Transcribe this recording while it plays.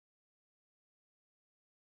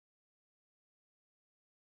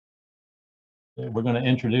we're going to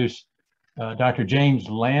introduce Dr. James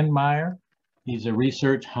Landmeyer. He's a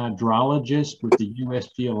research hydrologist with the U.S.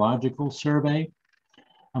 Geological Survey.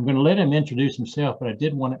 I'm going to let him introduce himself, but I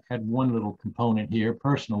did want to add one little component here,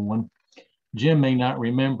 personal one. Jim may not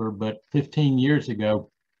remember, but 15 years ago,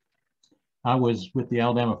 I was with the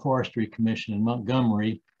Alabama Forestry Commission in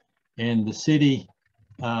Montgomery, and the city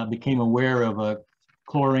became aware of a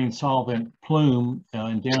chlorine solvent plume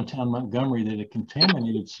in downtown Montgomery that had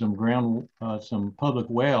contaminated some public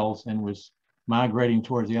wells and was migrating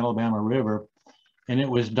towards the Alabama River. And it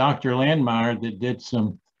was Dr. Landmeyer that did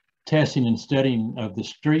some testing and studying of the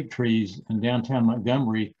street trees in downtown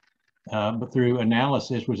Montgomery, but through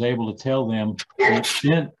analysis was able to tell them the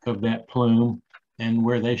extent of that plume and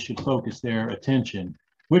where they should focus their attention,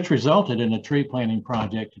 which resulted in a tree planting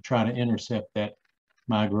project to try to intercept that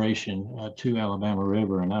migration to Alabama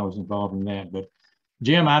River, and I was involved in that. But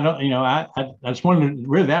Jim, I just wanted to,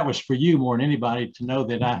 really that was for you more than anybody to know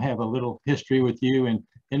that I have a little history with you, and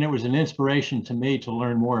it was an inspiration to me to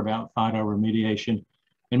learn more about phytoremediation.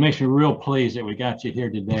 It makes me real pleased that we got you here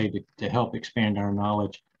today to help expand our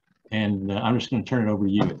knowledge, and I'm just going to turn it over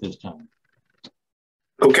to you at this time.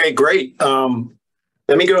 Okay, great.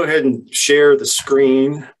 Let me go ahead and share the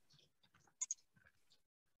screen.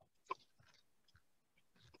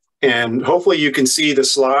 And hopefully you can see the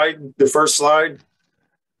slide, the first slide.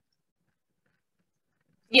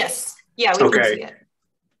 Yes, yeah, we can see it.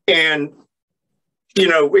 And, you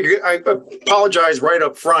know, I apologize right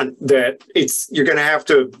up front that you're going to have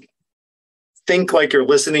to think like you're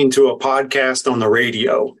listening to a podcast on the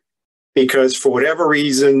radio, because for whatever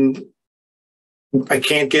reason, I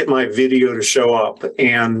can't get my video to show up.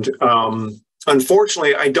 And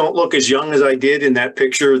unfortunately, I don't look as young as I did in that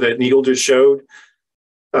picture that Neil just showed.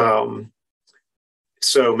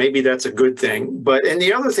 So maybe that's a good thing. But, and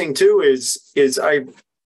the other thing too is I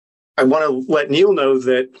want to let Neil know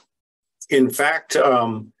that, in fact,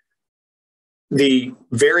 the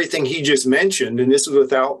very thing he just mentioned, and this is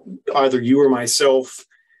without either you or myself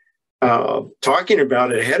talking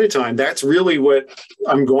about it ahead of time, that's really what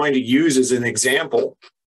I'm going to use as an example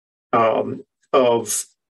of,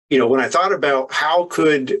 you know, when I thought about how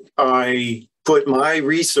could I put my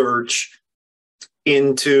research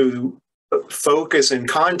into focus and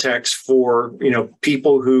context for, you know,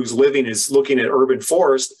 people whose living is looking at urban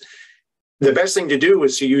forest, the best thing to do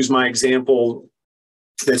is to use my example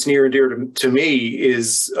that's near and dear to me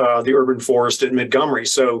is the urban forest at Montgomery.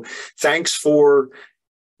 So thanks for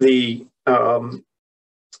the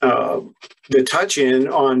touch in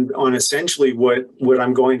on essentially what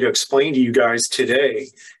I'm going to explain to you guys today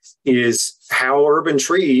is how urban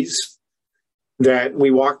trees that we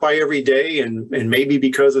walk by every day, and maybe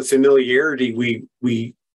because of familiarity,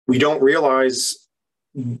 we don't realize,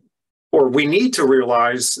 or we need to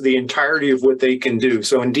realize the entirety of what they can do.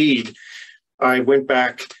 So indeed, I went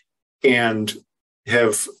back and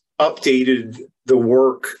have updated the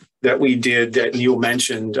work that we did that Neil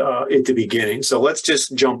mentioned at the beginning. So let's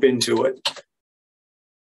just jump into it.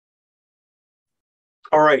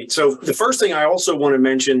 All right, so the first thing I also want to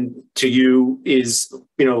mention to you is,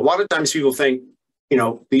 you know, a lot of times people think, you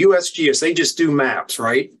know, the USGS, they just do maps,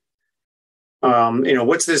 right? You know,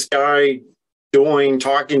 what's this guy doing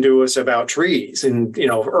talking to us about trees and, you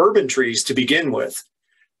know, urban trees to begin with?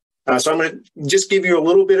 So I'm going to just give you a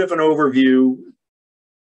little bit of an overview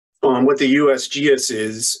on what the USGS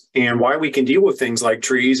is and why we can deal with things like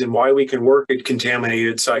trees and why we can work at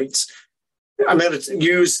contaminated sites. I'm going to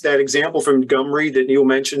use that example from Montgomery that Neil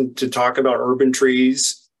mentioned to talk about urban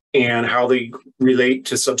trees and how they relate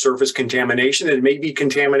to subsurface contamination. It may be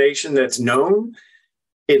contamination that's known.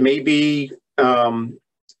 It may be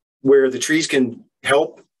where the trees can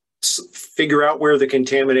help figure out where the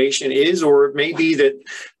contamination is, or it may be that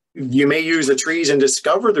you may use the trees and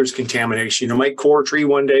discover there's contamination. You might core a tree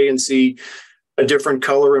one day and see a different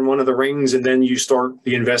color in one of the rings, and then you start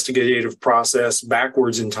the investigative process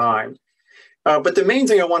backwards in time. But the main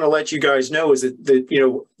thing I want to let you guys know is that you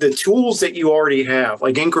know, the tools that you already have,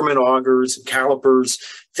 like increment augers, calipers,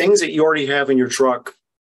 things that you already have in your truck,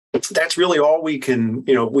 that's really all we can,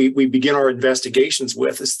 you know, we begin our investigations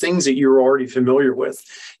with, is things that you're already familiar with.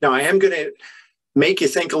 Now, I am going to make you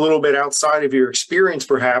think a little bit outside of your experience,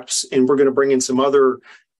 perhaps, and we're going to bring in some other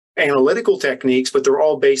analytical techniques, but they're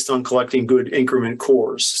all based on collecting good increment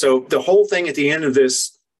cores. So the whole thing at the end of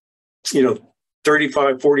this, you know,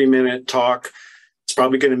 35, 40-minute talk, it's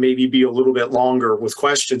probably going to maybe be a little bit longer with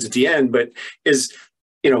questions at the end, but is,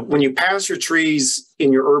 you know, when you pass your trees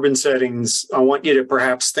in your urban settings, I want you to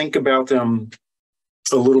perhaps think about them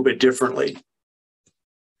a little bit differently.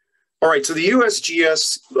 All right, so the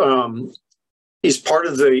USGS is part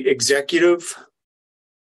of the executive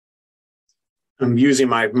I'm using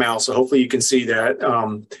my mouse, so hopefully you can see that.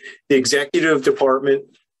 The executive department,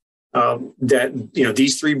 that, you know,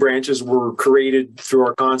 these three branches were created through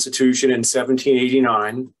our Constitution in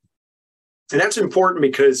 1789. And that's important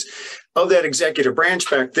because of that executive branch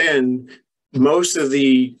back then, most of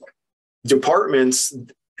the departments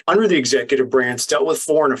under the executive branch dealt with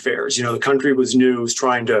foreign affairs. You know, the country was new, was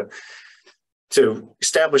trying to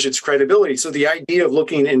establish its credibility. So the idea of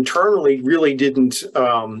looking internally really didn't,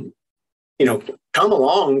 you know, come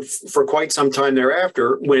along for quite some time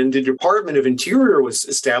thereafter. When the Department of Interior was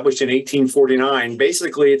established in 1849,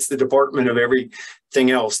 basically it's the department of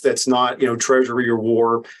everything else that's not, you know, Treasury or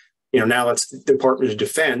War. You know, now it's the Department of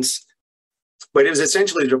Defense, but it was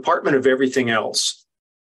essentially the department of everything else.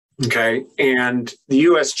 Okay. And the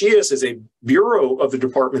USGS is a bureau of the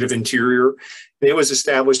Department of Interior, and it was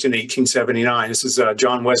established in 1879. This is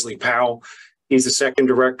John Wesley Powell. He's the second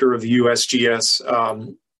director of the USGS.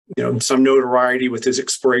 You know, some notoriety with his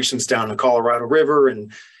explorations down the Colorado River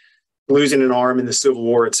and losing an arm in the Civil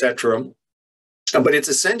War, et cetera. But it's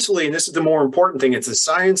essentially, and this is the more important thing, it's a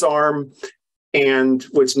science arm. And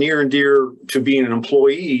what's near and dear to being an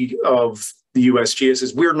employee of the USGS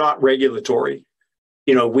is we're not regulatory.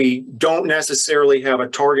 You know, we don't necessarily have a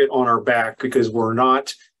target on our back because we're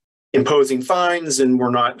not imposing fines and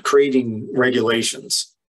we're not creating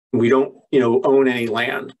regulations. We don't, you know, own any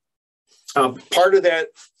land. Part of that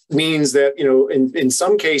means that, you know, in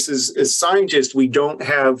some cases, as scientists, we don't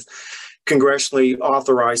have congressionally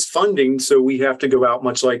authorized funding. So we have to go out,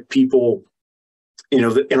 much like people, you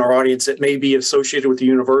know, in our audience that may be associated with the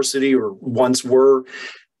university or once were,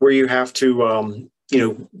 where you have to, you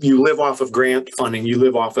know, you live off of grant funding, you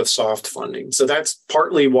live off of soft funding. So that's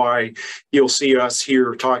partly why you'll see us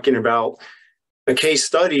here talking about a case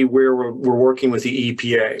study where we're working with the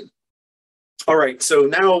EPA. All right, so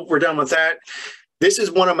now we're done with that. This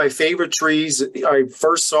is one of my favorite trees. I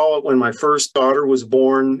first saw it when my first daughter was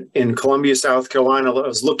born in Columbia, South Carolina. I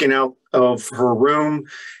was looking out of her room,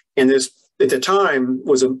 and this at the time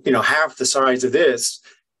was, you know, half the size of this.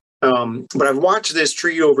 But I've watched this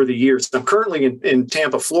tree over the years. I'm currently in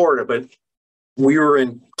Tampa, Florida, but we were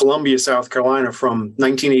in Columbia, South Carolina from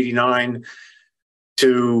 1989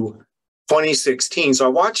 to 2016. So I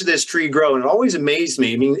watched this tree grow, and it always amazed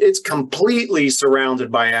me. I mean, it's completely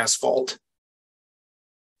surrounded by asphalt.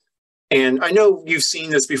 And I know you've seen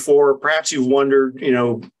this before. Perhaps you've wondered, you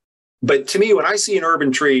know, but to me, when I see an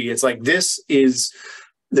urban tree, it's like this is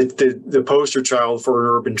the poster child for an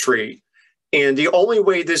urban tree. And the only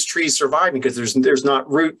way this tree is surviving, because there's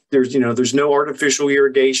not root, there's no artificial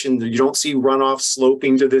irrigation, you don't see runoff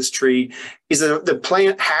sloping to this tree, is that the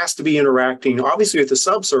plant has to be interacting, obviously with the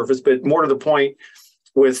subsurface, but more to the point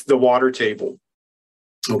with the water table.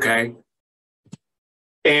 Okay.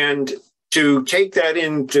 And to take that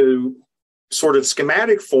into sort of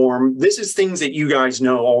schematic form, this is things that you guys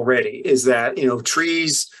know already, is that, you know,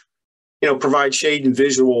 trees, you know, provide shade and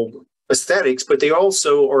visual aesthetics, but they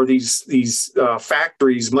also are these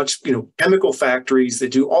factories, much, you know, chemical factories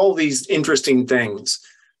that do all these interesting things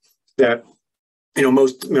that, you know,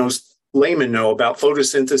 most laymen know about,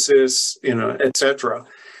 photosynthesis, you know, et cetera.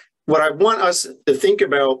 What I want us to think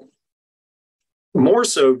about more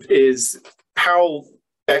so is how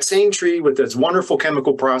that same tree with its wonderful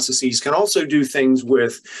chemical processes can also do things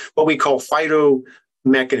with what we call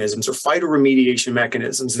phytomechanisms or phytoremediation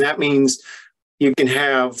mechanisms. And that means you can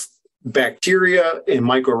have bacteria and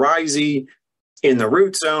mycorrhizae in the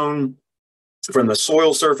root zone, from the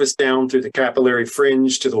soil surface down through the capillary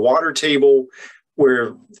fringe to the water table,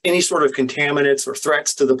 where any sort of contaminants or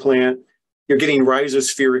threats to the plant, you're getting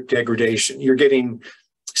rhizospheric degradation. You're getting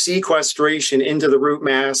sequestration into the root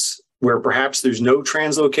mass, where perhaps there's no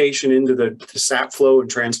translocation into the sap flow and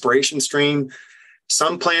transpiration stream.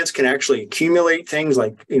 Some plants can actually accumulate things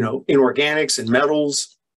like, you know, inorganics and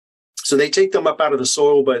metals. So they take them up out of the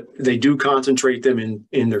soil, but they do concentrate them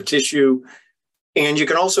in their tissue. And you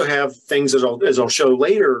can also have things, as I'll show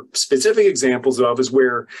later, specific examples of, is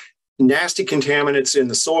where nasty contaminants in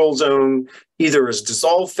the soil zone, either as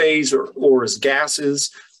dissolved phase or as gases,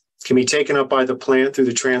 can be taken up by the plant through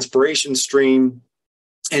the transpiration stream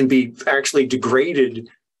and be actually degraded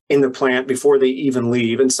in the plant before they even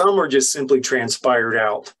leave. And some are just simply transpired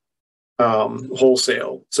out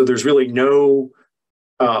wholesale. So there's really no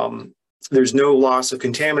loss of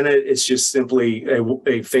contaminant. It's just simply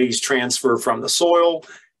a phase transfer from the soil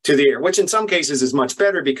to the air, which in some cases is much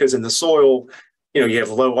better, because in the soil, you know, you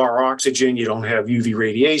have low R oxygen, you don't have UV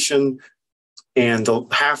radiation, and the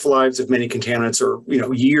half-lives of many contaminants are, you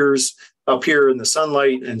know, years. Up here in the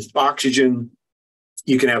sunlight and oxygen,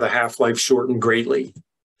 you can have the half-life shortened greatly.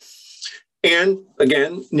 And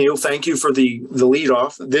again, Neil, thank you for the lead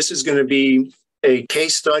off. This is going to be a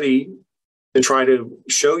case study to try to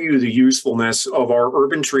show you the usefulness of our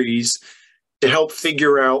urban trees to help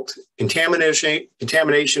figure out contamination,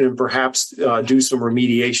 and perhaps do some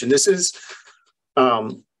remediation. This is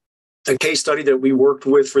a case study that we worked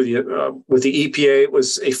with with the EPA. It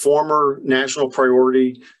was a former national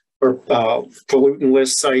priority or pollutant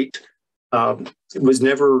list site. It was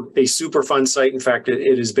never a Superfund site. In fact,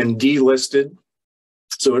 it has been delisted.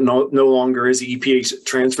 So it no longer is. The EPA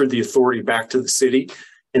transferred the authority back to the city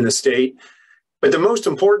and the state. But the most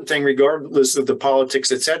important thing, regardless of the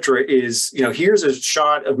politics, et cetera, is, here's a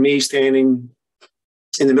shot of me standing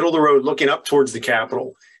in the middle of the road looking up towards the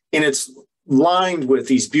Capitol. And it's lined with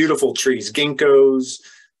these beautiful trees, ginkgos,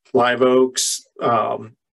 live oaks,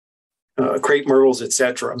 crepe myrtles, et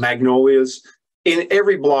cetera, magnolias. In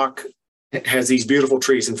every block has these beautiful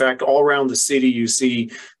trees. In fact, all around the city, you see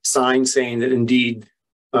signs saying that indeed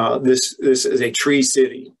this is a tree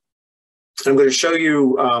city. I'm going to show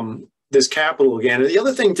you this Capitol again. And the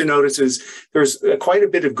other thing to notice is there's quite a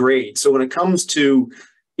bit of grade. So when it comes to,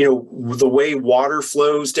 the way water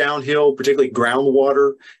flows downhill, particularly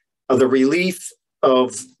groundwater, the relief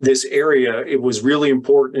of this area, it was really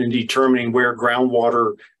important in determining where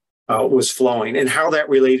groundwater was flowing and how that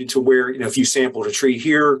related to where, if you sampled a tree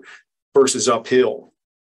here versus uphill.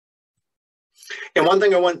 And one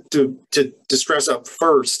thing I want to stress up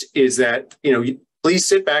first is that, please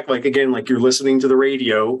sit back, like you're listening to the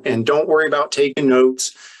radio, and don't worry about taking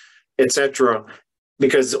notes, etc.,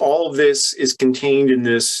 because all of this is contained in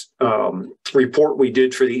this report we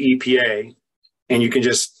did for the EPA. And you can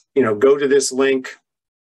just, go to this link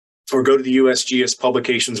or go to the USGS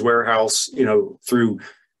Publications Warehouse, through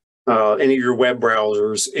any of your web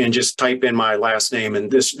browsers and just type in my last name,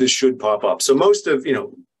 and this should pop up. So most of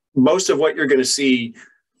what you're going to see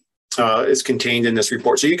is contained in this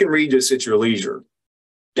report. So you can read this at your leisure,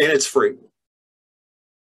 and it's free.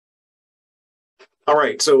 All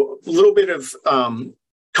right, so a little bit of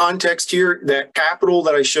context here. That Capitol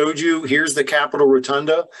that I showed you, here's the Capitol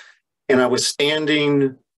Rotunda, and I was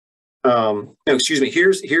standing,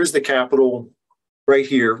 here's the Capitol right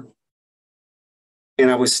here. And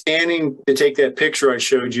I was standing to take that picture I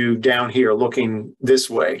showed you down here, looking this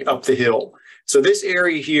way, up the hill. So this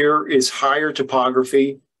area here is higher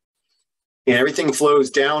topography, and everything flows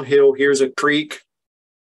downhill. Here's a creek,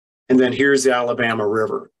 and then here's the Alabama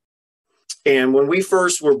River. And when we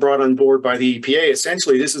first were brought on board by the EPA,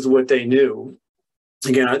 essentially this is what they knew.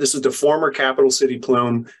 Again, this is the former capital city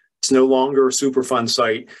plume. It's no longer a Superfund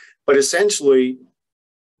site, but essentially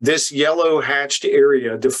this yellow hatched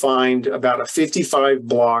area defined about a 55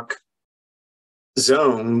 block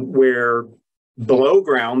zone where below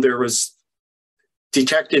ground there was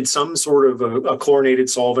detected some sort of a chlorinated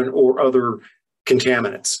solvent or other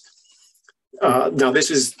contaminants. Now, this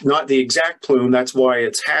is not the exact plume, that's why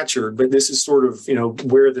it's hatchered, but this is sort of,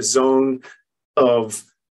 where the zone of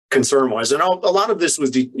concern was. And a lot of this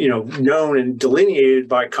was, known and delineated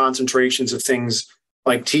by concentrations of things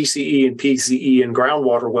like TCE and PCE and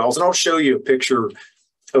groundwater wells. And I'll show you a picture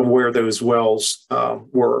of where those wells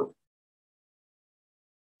were.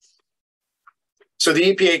 So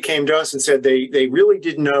the EPA came to us and said they really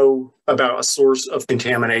didn't know about a source of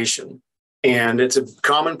contamination. And it's a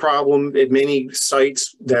common problem at many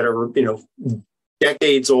sites that are,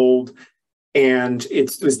 decades old. And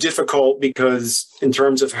it was difficult because in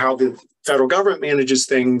terms of how the federal government manages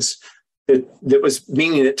things, that was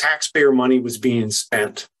meaning that taxpayer money was being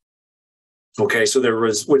spent. Okay, so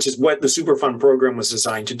which is what the Superfund program was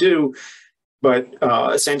designed to do. But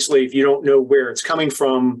essentially, if you don't know where it's coming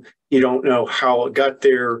from, you don't know how it got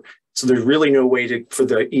there. So there's really no way for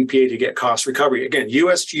the EPA to get cost recovery. Again,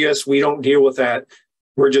 USGS, we don't deal with that.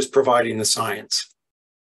 We're just providing the science.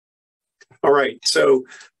 All right, so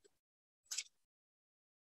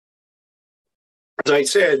as I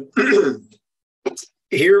said,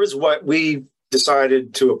 here is what we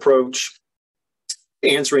decided to approach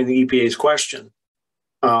answering the EPA's question.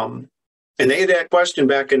 And they had that question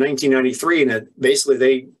back in 1993, and basically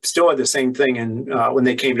they still had the same thing when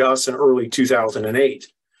they came to us in early 2008.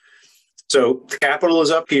 So the Capitol is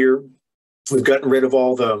up here. We've gotten rid of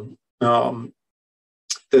all the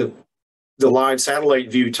live satellite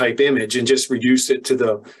view type image and just reduced it to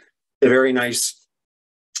the very nice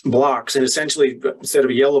blocks. And essentially, instead of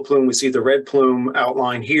a yellow plume, we see the red plume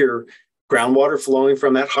outline here, groundwater flowing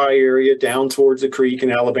from that high area down towards the creek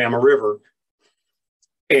and Alabama River.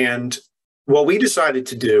 And what we decided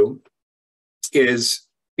to do is,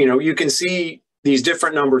 you can see these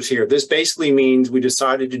different numbers here. This basically means we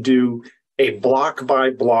decided to do a block by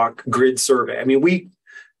block grid survey. I mean,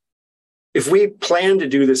 if we plan to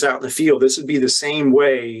do this out in the field, this would be the same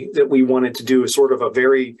way that we wanted to do a sort of a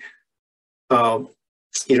very,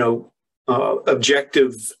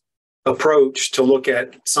 objective approach to look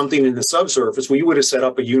at something in the subsurface. We would have set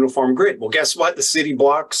up a uniform grid. Well, guess what? The city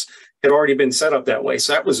blocks had already been set up that way.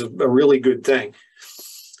 So that was a really good thing.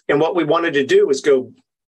 And what we wanted to do is go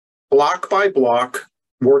block by block,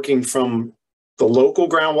 working from the local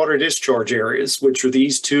groundwater discharge areas, which are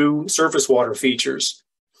these two surface water features,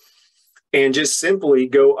 and just simply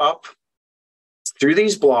go up through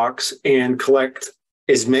these blocks and collect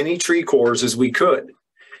as many tree cores as we could.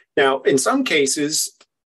 Now, in some cases,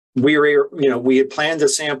 we had planned to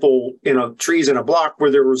sample trees in a block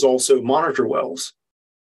where there was also monitor wells.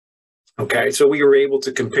 Okay, so we were able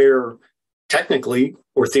to compare technically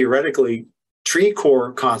or theoretically tree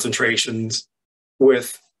core concentrations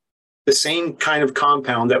with the same kind of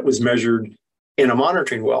compound that was measured in a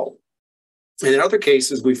monitoring well. And in other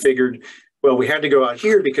cases, we figured, well, we had to go out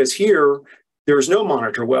here because here there is no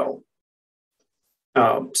monitor well.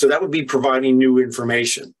 So that would be providing new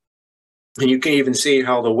information. And you can even see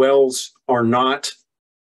how the wells are not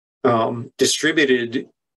distributed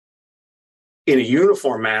in a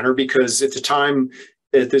uniform manner, because at the time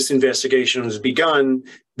that this investigation was begun,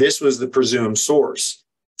 this was the presumed source.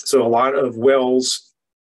 So a lot of wells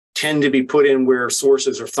tend to be put in where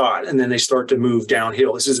sources are thought, and then they start to move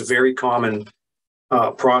downhill. This is a very common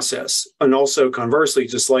process. And also conversely,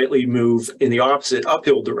 to slightly move in the opposite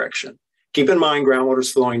uphill direction. Keep in mind, groundwater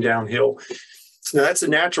is flowing downhill. Now that's a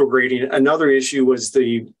natural gradient. Another issue was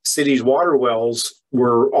the city's water wells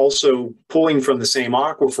were also pulling from the same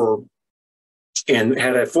aquifer and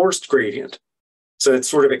had a forced gradient. So it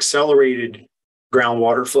sort of accelerated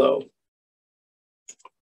groundwater flow.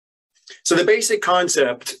 So the basic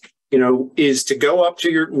concept, is to go up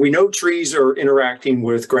to we know trees are interacting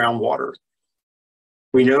with groundwater.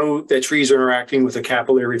 We know that trees are interacting with a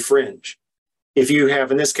capillary fringe. If you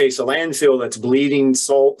have, in this case, a landfill that's bleeding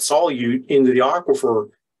solute into the aquifer,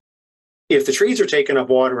 if the trees are taking up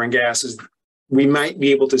water and gases, we might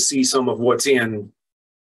be able to see some of what's in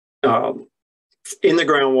the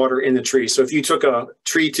groundwater in the tree. So if you took a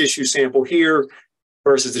tree tissue sample here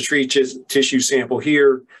versus a tree tissue sample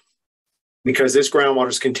here, because this groundwater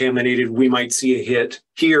is contaminated, we might see a hit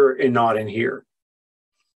here and not in here.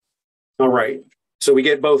 All right, so we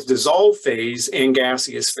get both dissolved phase and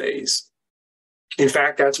gaseous phase. In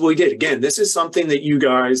fact, that's what we did. Again, this is something that you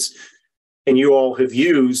guys and you all have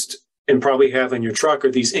used and probably have in your truck,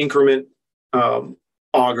 are these increment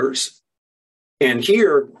augers. And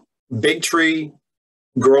here, big tree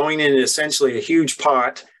growing in essentially a huge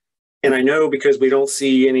pot. And I know because we don't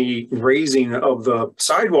see any raising of the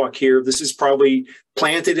sidewalk here, this is probably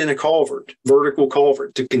planted in a culvert, vertical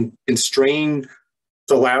culvert, to constrain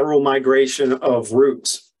the lateral migration of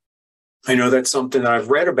roots. I know that's something that I've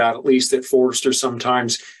read about, at least, that foresters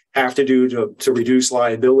sometimes have to do to reduce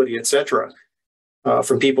liability, et cetera,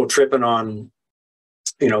 from people tripping on,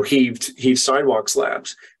 heaved sidewalk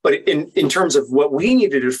slabs. But in terms of what we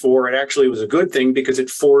needed it for, it actually was a good thing because it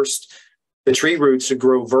forced the tree roots to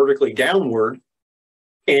grow vertically downward.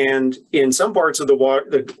 And in some parts of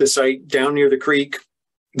the site down near the creek,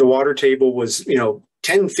 the water table was,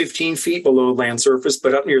 10, 15 feet below land surface,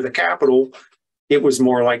 but up near the Capitol, it was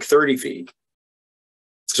more like 30 feet.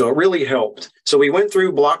 So it really helped. So we went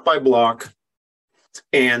through block by block,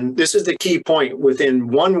 and this is the key point. Within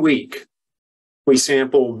 1 week, we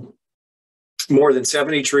sampled more than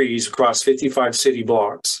 70 trees across 55 city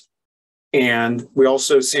blocks. And we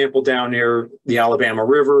also sampled down near the Alabama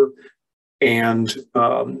River and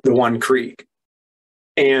the One Creek.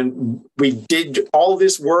 And we did all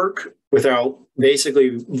this work without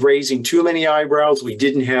basically raising too many eyebrows. We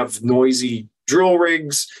didn't have noisy drill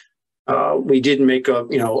rigs. We didn't make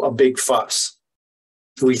a big fuss.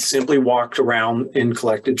 We simply walked around and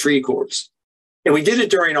collected tree cores. And we did it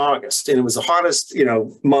during August, and it was the hottest,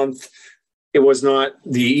 month. It was not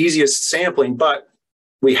the easiest sampling, but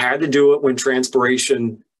we had to do it when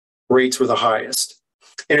transpiration rates were the highest.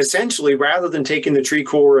 And essentially, rather than taking the tree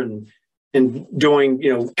core and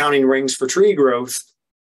doing, counting rings for tree growth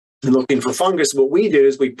and looking for fungus, what we did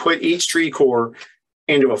is we put each tree core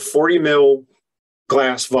into a 40 mil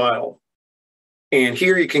glass vial. And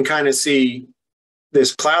here you can kind of see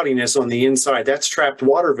this cloudiness on the inside. That's trapped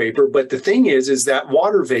water vapor. But the thing is that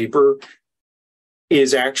water vapor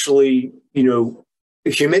is actually,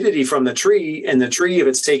 humidity from the tree, and the tree, if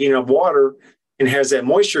it's taking up water and has that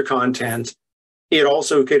moisture content, it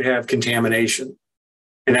also could have contamination.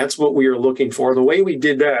 And that's what we are looking for. The way we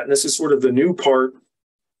did that, and this is sort of the new part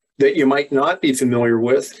that you might not be familiar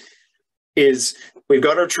with, is we've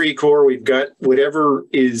got our tree core, we've got whatever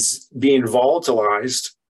is being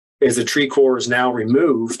volatilized as the tree core is now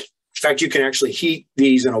removed. In fact, you can actually heat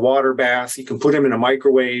these in a water bath. You can put them in a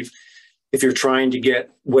microwave if you're trying to get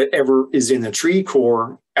whatever is in the tree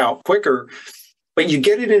core out quicker. But you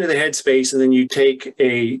get it into the headspace, and then you take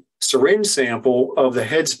a syringe sample of the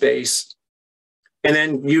headspace, and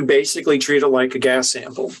then you basically treat it like a gas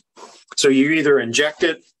sample. So you either inject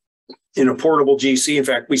it in a portable GC. In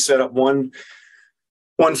fact, we set up one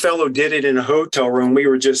fellow did it in a hotel room. We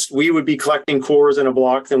would be collecting cores in a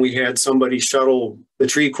block. Then we had somebody shuttle the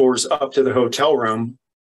tree cores up to the hotel room.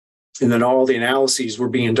 And then all the analyses were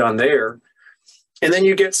being done there. And then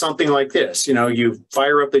you get something like this. You know, you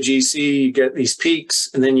fire up the GC, you get these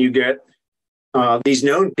peaks, and then you get these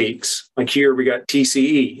known peaks. Like here, we got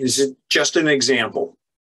TCE. This is just an example.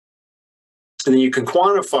 And then you can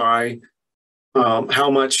quantify how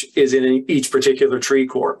much is in each particular tree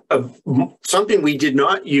core. Something we did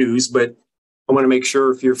not use, but I want to make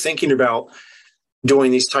sure if you're thinking about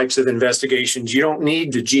doing these types of investigations, you don't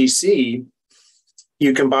need the GC.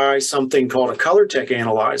 You can buy something called a color tech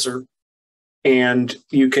analyzer, and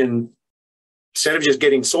you can, instead of just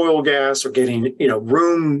getting soil gas or getting,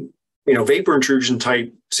 room, vapor intrusion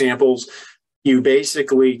type samples, you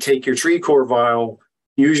basically take your tree core vial,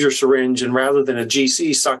 use your syringe, and rather than a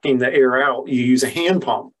GC sucking the air out, you use a hand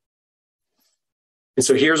pump. And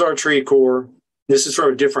so here's our tree core. This is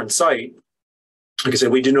from a different site. Like I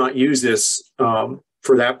said, we did not use this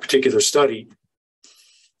for that particular study.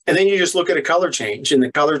 And then you just look at a color change, and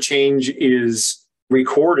the color change is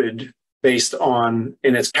recorded based on,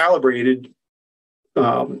 and it's calibrated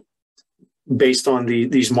based on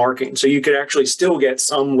these markings. So you could actually still get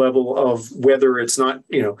some level of whether it's not,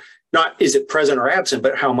 not is it present or absent,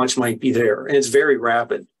 but how much might be there. And it's very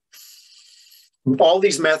rapid. All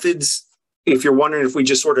these methods, if you're wondering if we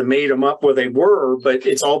just sort of made them up, well, they were, but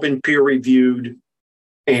it's all been peer reviewed.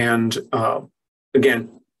 And again,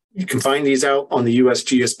 you can find these out on the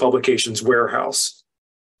USGS Publications warehouse.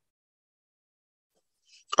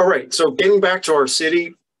 All right, so getting back to our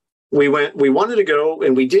city, we wanted to go,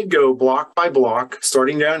 and we did go block by block,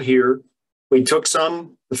 starting down here. We took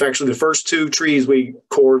some, actually the first 2 trees we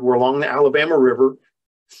cored were along the Alabama River.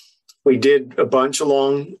 We did a bunch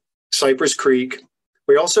along Cypress Creek.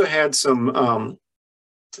 We also had some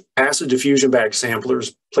acid diffusion bag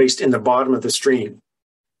samplers placed in the bottom of the stream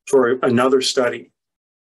for another study.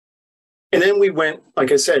 And then we went,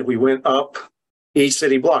 like I said, we went up each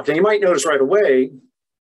city block. And you might notice right away,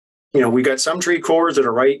 we got some tree cores that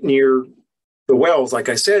are right near the wells, like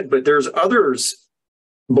I said, but there's others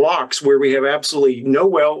blocks where we have absolutely no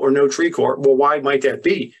well or no tree core. Well, why might that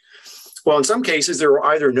be? Well, in some cases, there were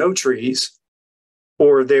either no trees,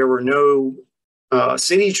 or there were no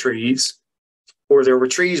city trees, or there were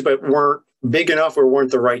trees but weren't big enough or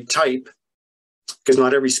weren't the right type, because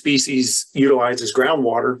not every species utilizes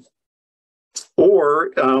groundwater.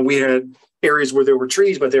 Or we had areas where there were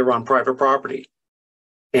trees, but they were on private property,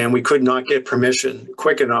 and we could not get permission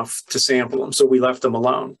quick enough to sample them, so we left them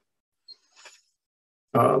alone.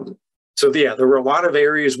 So yeah, there were a lot of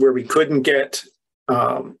areas where we couldn't get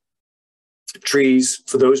trees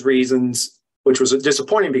for those reasons, which was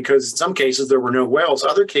disappointing because in some cases there were no wells.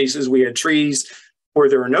 Other cases we had trees where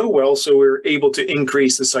there were no wells, so we were able to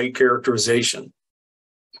increase the site characterization.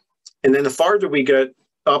 And then the farther we got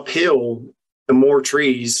uphill, the more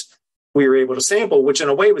trees we were able to sample, which in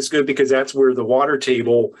a way was good because that's where the water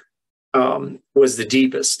table was the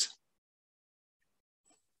deepest.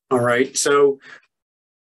 All right, so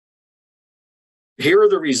here are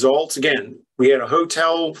the results. Again, we had a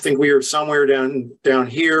hotel. I think we were somewhere down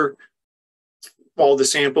here. All the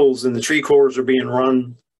samples and the tree cores are being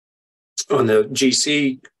run on the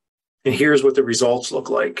GC. And here's what the results look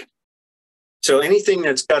like. So anything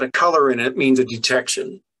that's got a color in it means a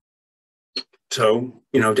detection. So,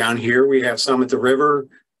 down here we have some at the river,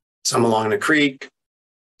 some along the creek.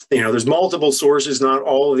 There's multiple sources. Not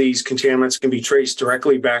all of these contaminants can be traced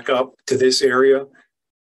directly back up to this area.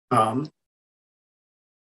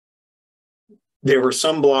 There were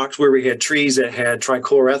some blocks where we had trees that had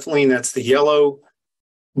trichloroethylene, that's the yellow,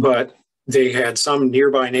 but they had some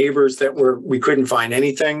nearby neighbors that we couldn't find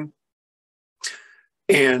anything.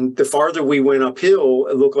 And the farther we went uphill,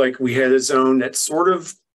 it looked like we had a zone that sort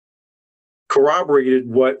of corroborated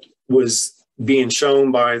what was being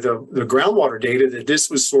shown by the groundwater data, that this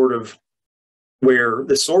was sort of where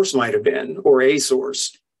the source might have been, or a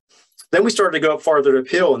source. Then we started to go up farther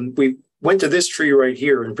uphill, and we went to this tree right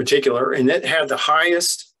here in particular, and it had the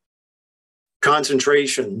highest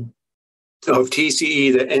concentration of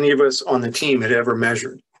TCE that any of us on the team had ever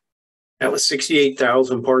measured. That was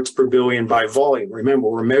 68,000 parts per billion by volume. Remember,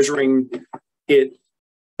 we're measuring it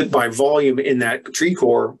by volume in that tree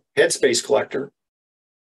core headspace collector.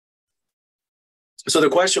 So the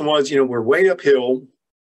question was, we're way uphill.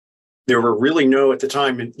 There were really at the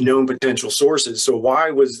time, known potential sources. So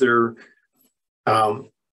why was there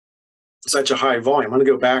such a high volume? I'm going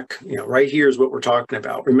to go back, right here is what we're talking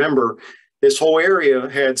about. Remember, this whole area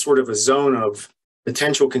had sort of a zone of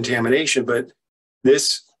potential contamination, but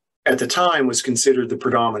this at the time was considered the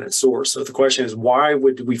predominant source. So the question is, why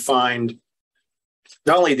would we find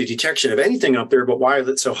not only the detection of anything up there, but why is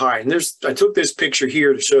it so high? And I took this picture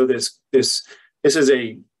here to show this. This is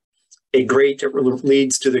a grate that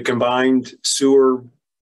leads to the combined sewer.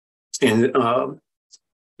 And,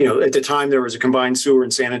 at the time there was a combined sewer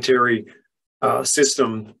and sanitary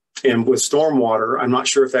system and with stormwater. I'm not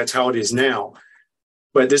sure if that's how it is now,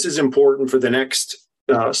 but this is important for the next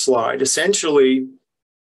slide. Essentially,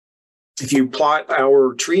 if you plot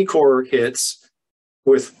our tree core hits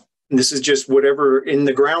with, this is just whatever in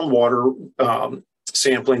the groundwater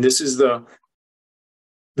sampling, this is the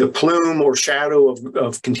plume or shadow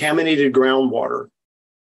of contaminated groundwater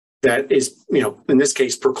that is, in this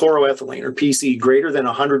case, perchloroethylene or PC greater than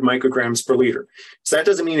 100 micrograms per liter. So that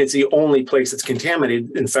doesn't mean it's the only place that's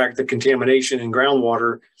contaminated. In fact, the contamination in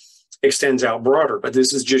groundwater extends out broader, but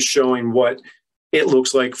this is just showing what it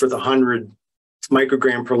looks like for the 100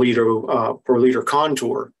 microgram per liter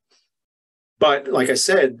contour. But like I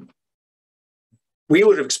said, we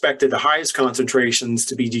would have expected the highest concentrations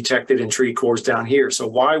to be detected in tree cores down here. So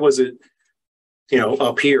why was it,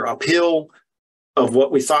 up here, uphill of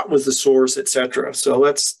what we thought was the source, et cetera? So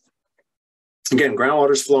let's, again,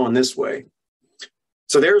 groundwater's flowing this way.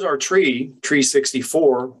 So there's our tree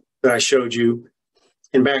 64 that I showed you.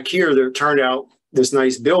 And back here, there turned out this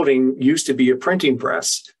nice building used to be a printing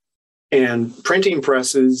press. And printing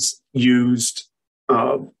presses used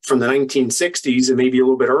from the 1960s and maybe a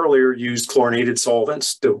little bit earlier used chlorinated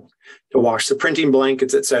solvents to wash the printing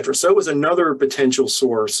blankets, et cetera. So it was another potential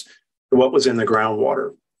source of what was in the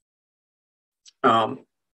groundwater.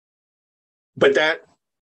 But that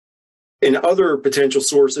and other potential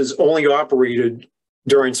sources only operated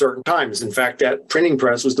during certain times. In fact, that printing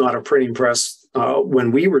press was not a printing press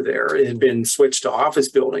when we were there. It had been switched to office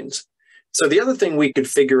buildings. So the other thing we could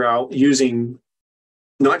figure out using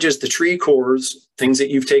not just the tree cores, things that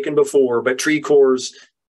you've taken before, but tree cores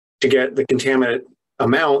to get the contaminant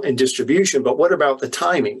amount and distribution, but what about the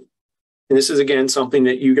timing? And this is, again, something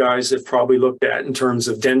that you guys have probably looked at in terms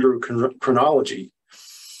of dendrochronology.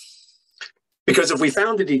 Because if we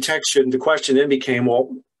found the detection, the question then became,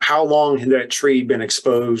 well, how long had that tree been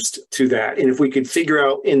exposed to that? And if we could figure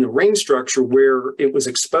out in the ring structure where it was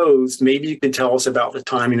exposed, maybe you could tell us about the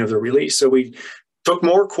timing of the release. So we took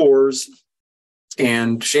more cores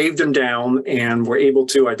and shaved them down and were able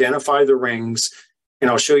to identify the rings. And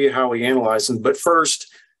I'll show you how we analyze them. But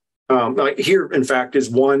first, here, in fact, is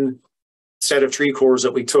one set of tree cores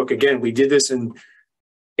that we took. Again, we did this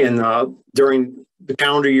during the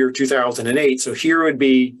calendar year 2008. So here would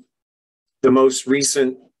be the most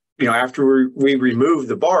recent, after we removed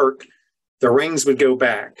the bark, the rings would go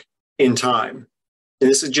back in time. And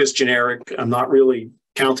this is just generic. I'm not really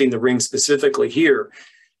counting the rings specifically here.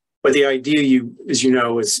 But the idea, as you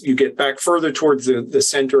know, is you get back further towards the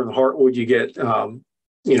center and the heartwood, you get,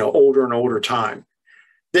 older and older time.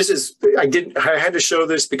 I had to show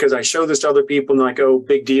this because I show this to other people and like, oh,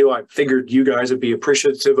 big deal. I figured you guys would be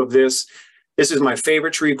appreciative of this. This is my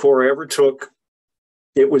favorite tree core I ever took.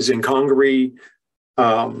 It was in Congaree,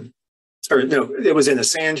 it was in the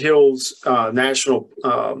Sandhills National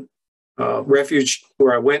Refuge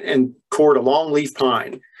where I went and cored a longleaf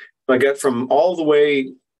pine. I got from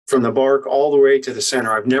the bark all the way to the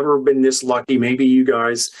center. I've never been this lucky. Maybe you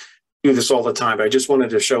guys do this all the time, but I just wanted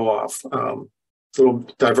to show off a little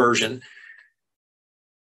diversion.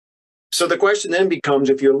 So the question then becomes,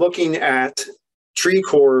 if you're looking at tree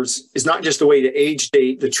cores, is not just a way to age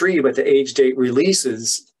date the tree, but to age date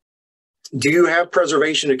releases. Do you have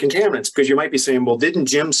preservation of contaminants? Because you might be saying, well, didn't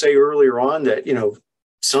Jim say earlier on that,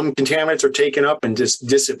 some contaminants are taken up and just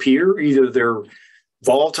disappear? Either they're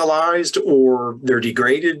volatilized or they're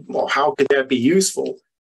degraded. Well, how could that be useful?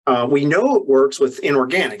 We know it works with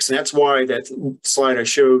inorganics, and that's why that slide I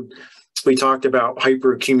showed, we talked about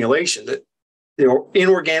hyperaccumulation, that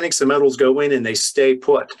inorganics, the metals go in and they stay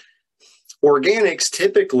put. Organics,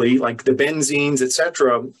 typically, like the benzenes, et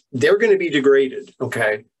cetera, they're going to be degraded,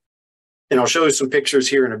 okay? And I'll show you some pictures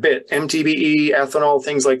here in a bit. MTBE, ethanol,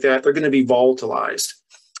 things like that, they're going to be volatilized.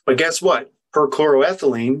 But guess what?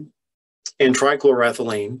 Perchloroethylene and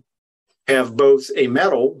trichloroethylene have both a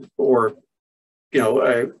metal or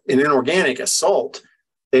an inorganic, a salt.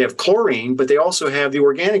 They have chlorine, but they also have the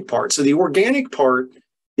organic part. So the organic part,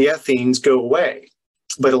 the ethines, go away,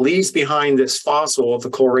 but it leaves behind this fossil of the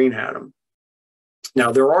chlorine atom.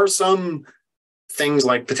 Now, there are some things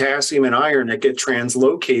like potassium and iron that get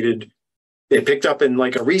translocated. They picked up in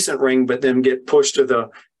like a recent ring, but then get pushed to the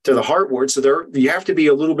heartward. So you have to be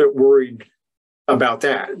a little bit worried about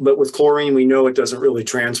that. But with chlorine, we know it doesn't really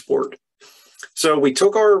transport. So we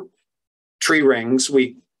took our tree rings,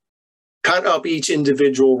 we cut up each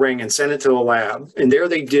individual ring and sent it to the lab. And there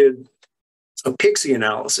they did a PIXI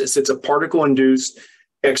analysis. It's a particle-induced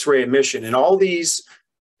X-ray emission. And all these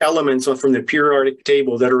elements from the periodic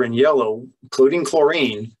table that are in yellow, including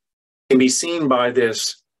chlorine, can be seen by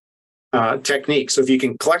this technique. So if you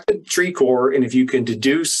can collect the tree core and if you can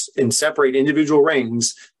deduce and separate individual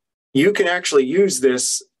rings, you can actually use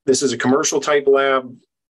this. This is a commercial type lab.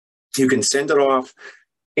 You can send it off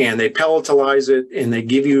and they pelletalize it and they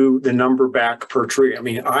give you the number back per tree. I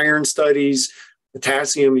mean, iron studies,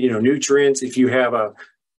 potassium, nutrients. If you have a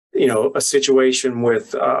situation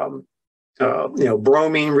with,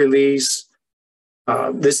 bromine release,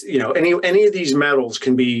 any of these metals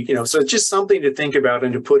can be, so it's just something to think about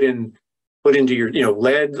and to put into your,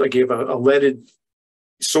 lead. Like you have a leaded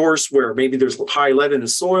source where maybe there's high lead in the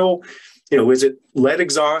soil. Is it lead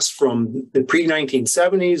exhaust from the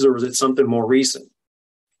pre-1970s or is it something more recent?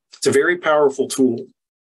 It's a very powerful tool.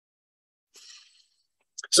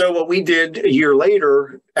 So what we did a year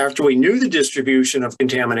later, after we knew the distribution of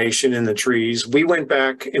contamination in the trees, we went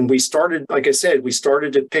back and we started, like I said, we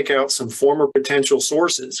started to pick out some former potential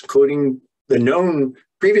sources, including the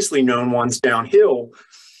previously known ones downhill.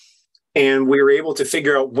 And we were able to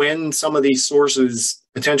figure out when some of these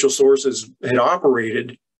potential sources had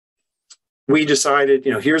operated. We decided,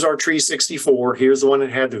 here's our tree 64. Here's the one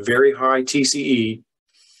that had the very high TCE.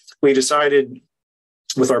 We decided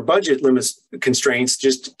with our budget limits constraints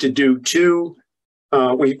just to do two.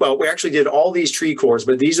 We actually did all these tree cores,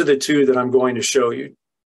 but these are the two that I'm going to show you,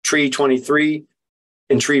 tree 23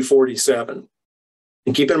 and tree 47.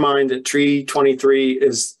 And keep in mind that tree 23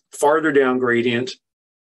 is farther down gradient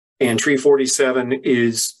and tree 47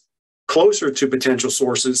 is closer to potential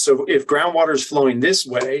sources. So if groundwater is flowing this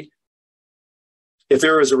way, if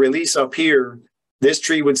there was a release up here, this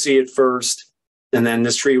tree would see it first, and then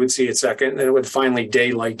this tree would see it second, and then it would finally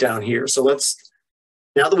daylight down here. So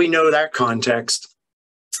now that we know that context,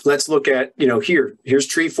 let's look at, here's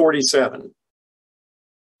tree 47.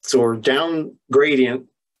 So we're down gradient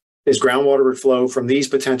as groundwater would flow from these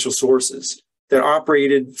potential sources that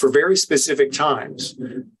operated for very specific times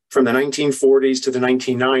from the 1940s to the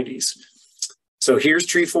 1990s. So here's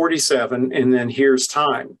tree 47, and then here's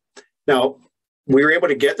time. Now, we were able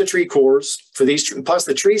to get the tree cores for these, plus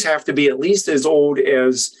the trees have to be at least as old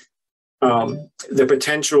as the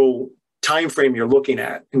potential time frame you're looking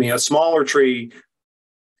at. I mean, a smaller tree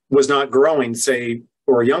was not growing, say,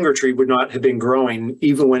 or a younger tree would not have been growing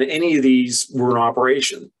even when any of these were in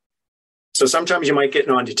operation. So sometimes you might get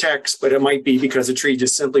non-detects, but it might be because the tree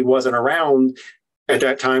just simply wasn't around at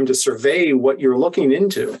that time to survey what you're looking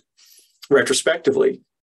into retrospectively.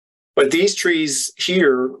 But these trees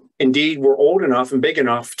here indeed were old enough and big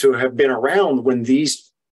enough to have been around when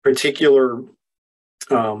these particular,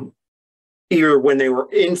 either when they were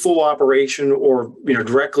in full operation or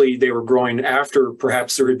directly they were growing after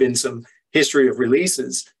perhaps there had been some history of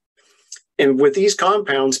releases. And with these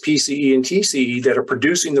compounds, PCE and TCE, that are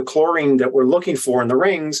producing the chlorine that we're looking for in the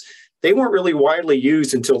rings, they weren't really widely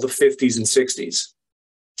used until the 50s and 60s.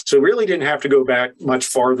 So really didn't have to go back much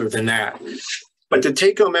farther than that. But the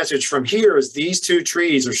take-home message from here is these two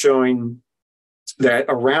trees are showing that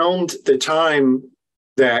around the time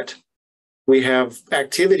that we have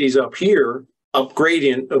activities up here, up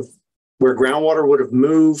gradient of where groundwater would have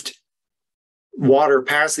moved water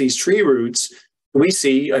past these tree roots, we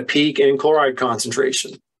see a peak in chloride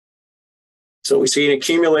concentration. So we see an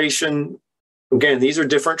accumulation. Again, these are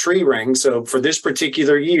different tree rings. So for this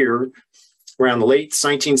particular year, around the late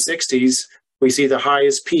 1960s, we see the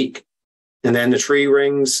highest peak. And then the tree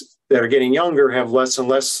rings that are getting younger have less and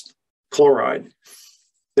less chloride.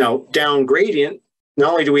 Now, down gradient,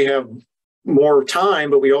 not only do we have more time,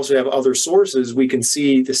 but we also have other sources. We can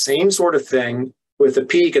see the same sort of thing with the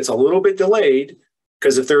peak. It's a little bit delayed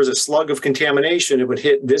because if there was a slug of contamination, it would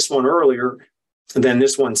hit this one earlier and then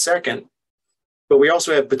this one second. But we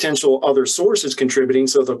also have potential other sources contributing.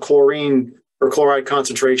 So the chlorine or chloride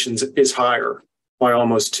concentrations is higher by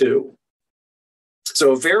almost 2.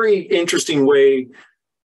 So a very interesting way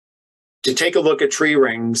to take a look at tree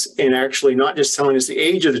rings and actually not just telling us the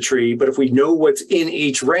age of the tree, but if we know what's in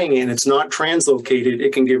each ring and it's not translocated,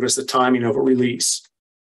 it can give us the timing of a release.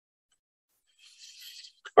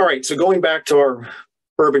 All right, so going back to our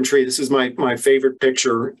urban tree, this is my favorite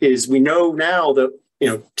picture, is we know now that, you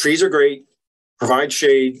know, trees are great, provide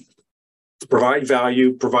shade, provide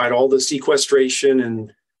value, provide all the sequestration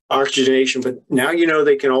and oxygenation, but now you know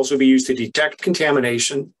they can also be used to detect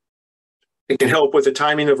contamination. It can help with the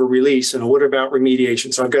timing of a release. And what about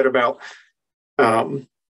remediation? So I've got about 10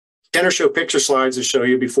 or so picture slides to show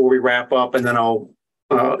you before we wrap up, and then I'll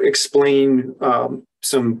explain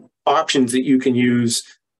some options that you can use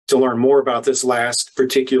to learn more about this last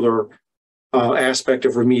particular aspect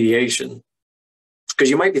of remediation. Because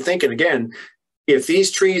you might be thinking, again, if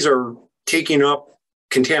these trees are taking up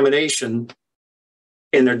contamination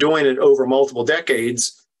and they're doing it over multiple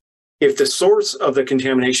decades, if the source of the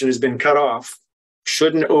contamination has been cut off,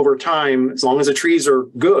 shouldn't over time, as long as the trees are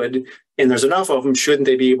good and there's enough of them, shouldn't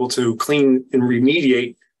they be able to clean and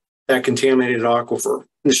remediate that contaminated aquifer?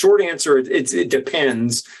 And the short answer, it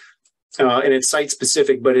depends, and it's site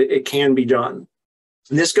specific, but it can be done.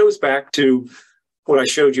 And this goes back to what I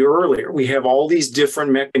showed you earlier. We have all these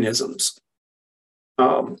different mechanisms.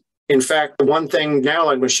 In fact, the one thing now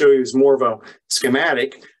I'm going to show you is more of a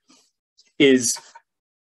schematic, is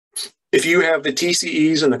if you have the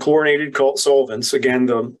TCEs and the chlorinated solvents, again,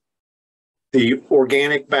 the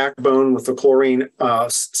organic backbone with the chlorine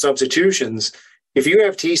substitutions, if you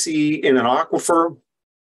have TCE in an aquifer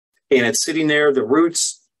and it's sitting there, the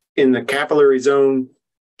roots in the capillary zone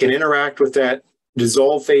can interact with that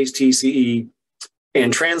dissolved phase TCE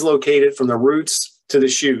and translocate it from the roots to the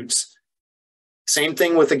shoots. Same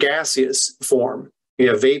thing with the gaseous form. You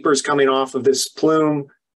have vapors coming off of this plume.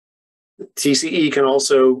 TCE can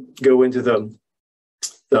also go into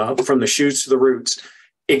from the shoots to the roots.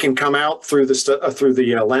 It can come out through the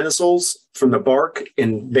lenticels from the bark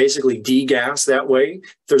and basically degas that way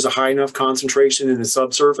if there's a high enough concentration in the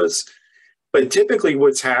subsurface. But typically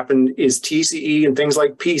what's happened is TCE and things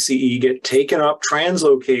like PCE get taken up,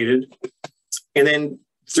 translocated, and then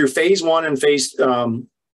through phase 1 and phase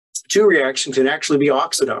 2 reaction can actually be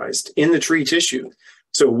oxidized in the tree tissue.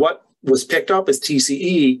 So what was picked up as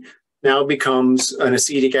TCE now becomes an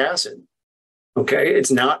acetic acid. Okay,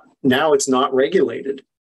 it's not regulated.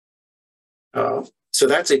 So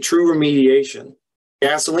that's a true remediation.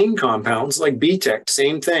 Gasoline compounds like BTEC,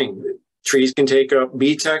 same thing. Trees can take up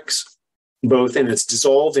BTECs both in its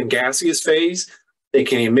dissolved and gaseous phase. They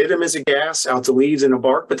can emit them as a gas out to leaves and a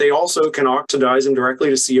bark, but they also can oxidize them directly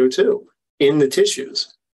to CO2 in the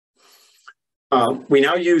tissues. We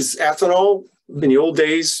now use ethanol. In the old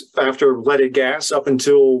days, after leaded gas, up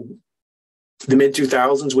until the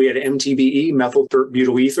mid-2000s, we had MTBE, methyl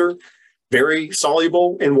butyl ether, very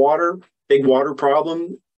soluble in water, big water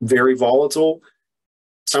problem, very volatile.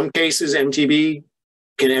 Some cases, MTBE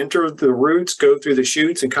can enter the roots, go through the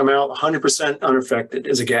shoots, and come out 100% unaffected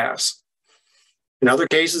as a gas. In other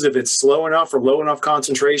cases, if it's slow enough or low enough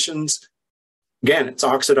concentrations, again, it's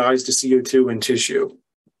oxidized to CO2 in tissue.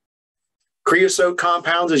 Creosote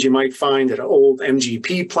compounds, as you might find at an old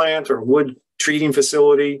MGP plant or wood treating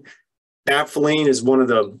facility. Naphthalene is one of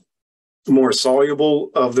the more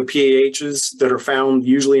soluble of the PAHs that are found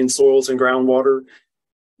usually in soils and groundwater.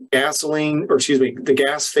 The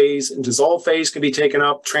gas phase and dissolved phase can be taken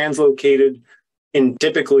up, translocated, and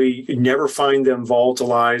typically you never find them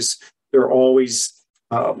volatilized. They're always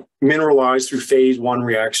mineralized through phase 1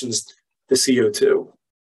 reactions to CO2.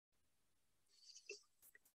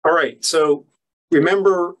 All right, so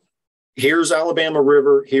remember, here's Alabama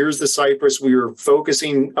River, here's the cypress. We are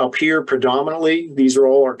focusing up here predominantly. These are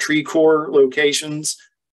all our tree core locations.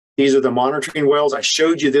 These are the monitoring wells. I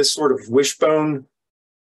showed you this sort of wishbone.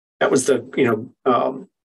 That was the,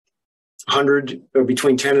 100 or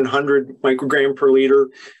between 10 and 100 microgram per liter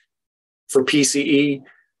for PCE.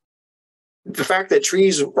 The fact that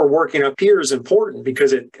trees are working up here is important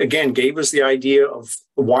because it, again, gave us the idea of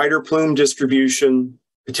wider plume distribution,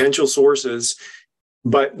 potential sources.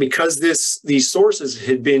 But because these sources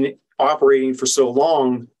had been operating for so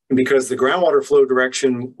long, and because the groundwater flow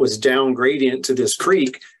direction was down gradient to this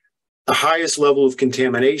creek, the highest level of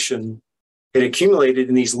contamination had accumulated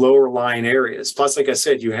in these lower lying areas. Plus, like I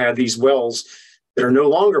said, you had these wells that are no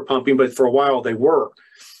longer pumping, but for a while they were.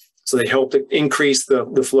 So they helped increase the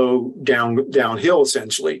flow downhill,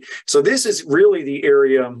 essentially. So this is really the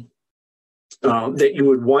area that you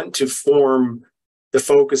would want to form the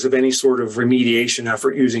focus of any sort of remediation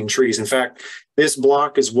effort using trees. In fact, this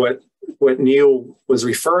block is what Neil was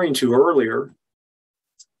referring to earlier.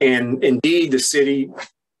 And indeed, the city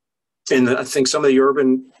and I think some of the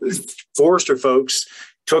urban forester folks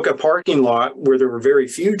took a parking lot where there were very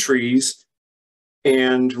few trees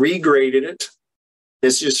and regraded it.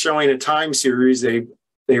 It's just showing a time series. They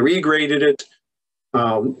regraded it,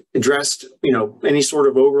 addressed, you know, any sort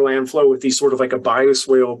of overland flow with these sort of like a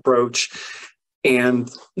bioswale approach.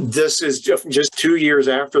 And this is just 2 years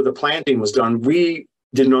after the planting was done. We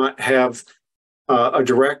did not have a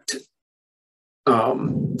direct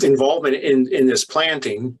involvement in this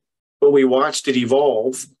planting, but we watched it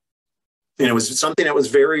evolve. And it was something that was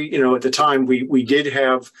very, you know, at the time we did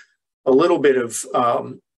have a little bit of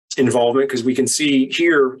involvement, because we can see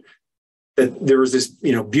here that there was this,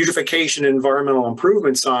 you know, beautification environmental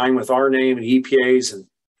improvement sign with our name and EPA's, and,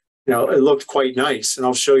 you know, it looked quite nice. And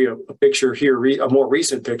I'll show you a picture here, a more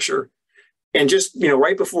recent picture. And just, you know,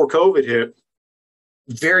 right before COVID hit,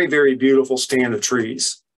 very, very beautiful stand of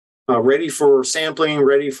trees, ready for sampling,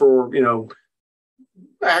 ready for, you know,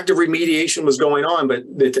 active remediation was going on. But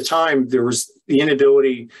at the time, there was the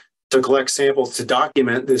inability to collect samples to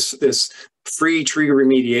document this free tree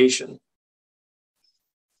remediation.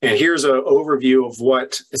 And here's an overview of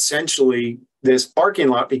what essentially this parking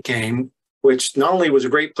lot became, which not only was a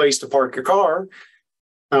great place to park your car,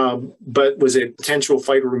 but was a potential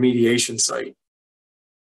phytoremediation site.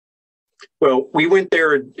 Well, we went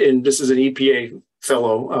there, and this is an EPA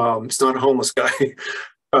fellow. It's not a homeless guy.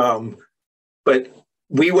 But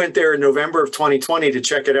we went there in November of 2020 to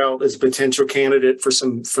check it out as a potential candidate for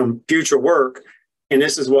some future work. And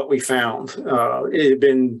this is what we found. It had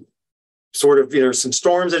been sort of, you know, some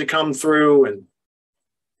storms that had come through, and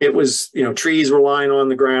it was, you know, trees were lying on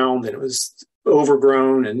the ground, and it was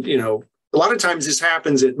overgrown. And, you know, a lot of times this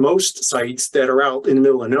happens at most sites that are out in the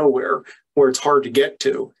middle of nowhere where it's hard to get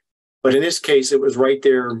to. But in this case, it was right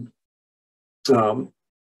there, you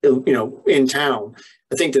know, in town.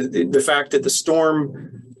 I think the fact that the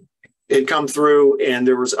storm had come through and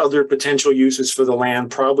there was other potential uses for the land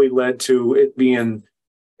probably led to it being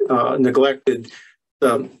neglected.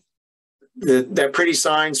 That pretty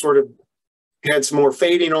sign sort of had some more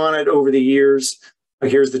fading on it over the years.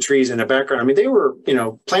 Here's the trees in the background. I mean, they were, you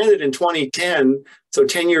know, planted in 2010. So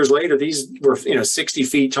 10 years later, these were, you know, 60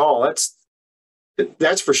 feet tall.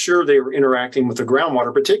 That's for sure they were interacting with the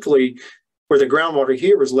groundwater, particularly where the groundwater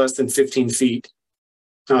here was less than 15 feet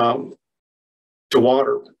to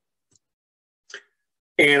water.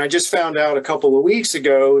 And I just found out a couple of weeks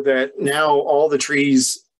ago that now all the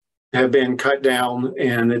trees have been cut down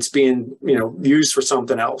and it's being, you know, used for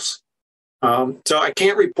something else. So I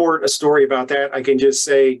can't report a story about that. I can just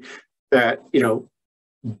say that, you know,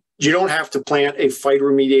 you don't have to plant a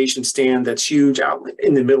phytoremediation stand that's huge out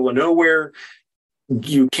in the middle of nowhere.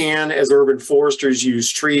 You can, as urban foresters, use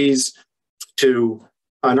trees to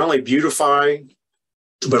not only beautify,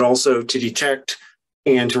 but also to detect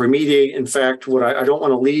and to remediate. In fact, what I don't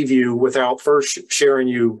want to leave you without first sharing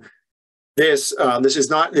you this. This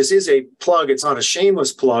is a plug. It's not a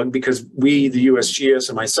shameless plug, because we, the USGS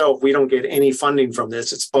and myself, we don't get any funding from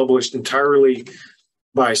this. It's published entirely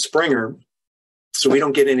by Springer, so we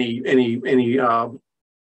don't get any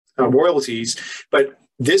royalties. But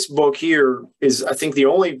this book here is, I think, the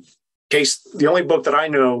only book that I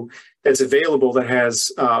know that's available that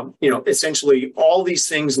has, you know, essentially all these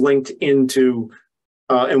things linked into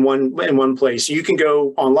in one place. You can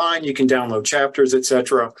go online, you can download chapters,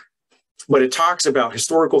 etc. But it talks about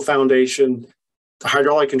historical foundation,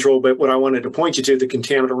 hydraulic control. But what I wanted to point you to, the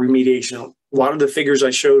contaminant remediation. A lot of the figures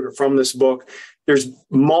I showed are from this book. There's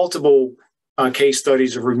multiple case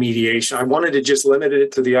studies of remediation. I wanted to just limit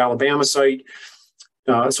it to the Alabama site,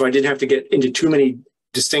 so I didn't have to get into too many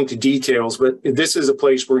distinct details. But this is a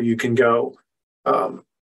place where you can go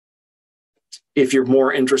if you're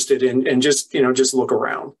more interested in, and just, you know, just look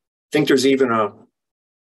around. I think there's even a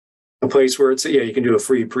place where it's, yeah, you can do a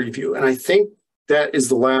free preview. And I think that is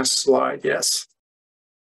the last slide. Yes.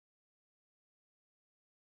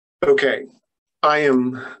 Okay. I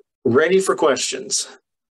am ready for questions.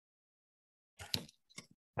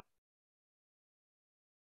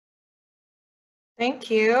 Thank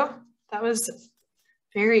you. That was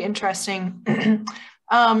very interesting.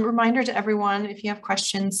 Reminder to everyone, if you have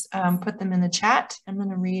questions, put them in the chat. I'm going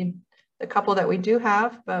to read the couple that we do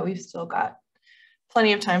have, but we've still got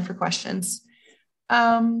plenty of time for questions.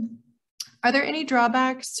 Are there any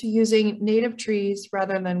drawbacks to using native trees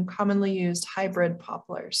rather than commonly used hybrid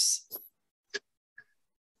poplars?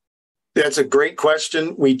 That's a great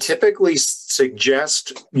question. We typically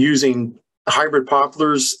suggest using hybrid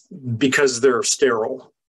poplars because they're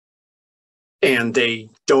sterile and they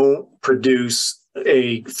don't produce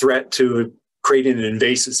a threat to creating an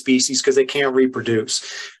invasive species because they can't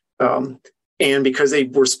reproduce. and because they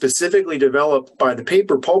were specifically developed by the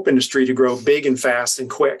paper pulp industry to grow big and fast and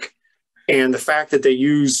quick. And the fact that they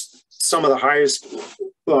use some of the highest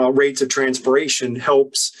rates of transpiration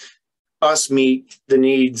helps us meet the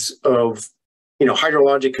needs of,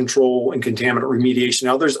 hydrologic control and contaminant remediation.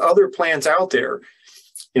 Now, there's other plants out there.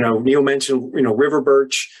 Neil mentioned, river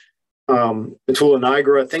birch, Betula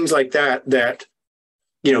nigra, things like that,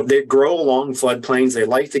 they grow along floodplains. They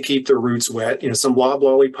like to keep their roots wet, some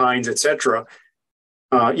loblolly pines, etc.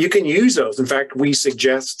 You can use those. In fact, we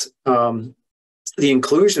suggest the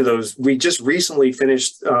inclusion of those. We just recently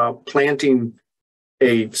finished planting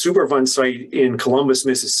a Superfund site in Columbus,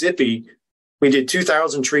 Mississippi. We did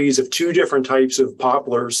 2,000 trees of 2 different types of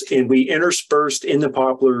poplars, and we interspersed in the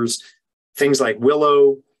poplars things like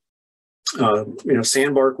willow,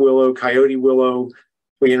 sandbark willow, coyote willow.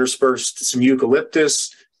 We interspersed some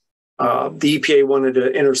eucalyptus. The EPA wanted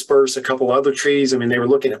to intersperse a couple other trees. I mean, they were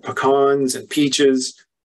looking at pecans and peaches.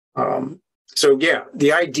 So yeah,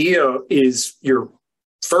 the idea is your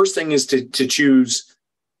first thing is to choose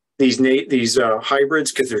these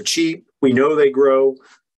hybrids because they're cheap. We know they grow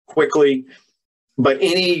quickly, but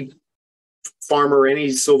any farmer, any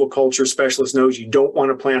silviculture specialist knows you don't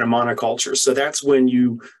want to plant a monoculture. So that's when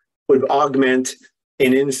you would augment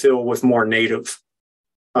and infill with more native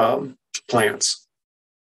plants.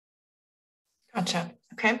 Gotcha.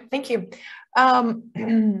 Okay, thank you.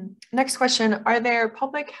 Next question, are there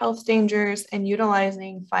public health dangers in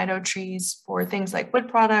utilizing phyto trees for things like wood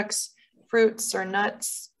products, fruits, or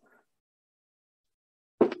nuts?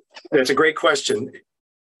 That's a great question.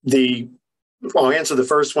 I'll answer the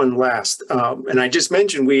first one last. And I just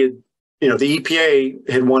mentioned we had, the EPA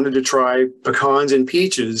had wanted to try pecans and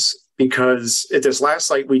peaches because at this last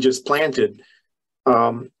site we just planted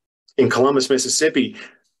in Columbus, Mississippi,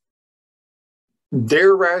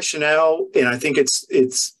 their rationale, and I think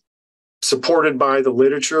it's supported by the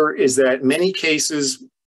literature, is that many cases,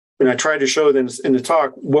 and I tried to show them in the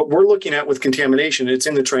talk, what we're looking at with contamination, it's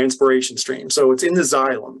in the transpiration stream. So it's in the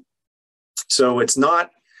xylem. So it's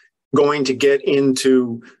not going to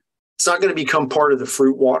it's not going to become part of the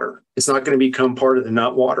fruit water. It's not going to become part of the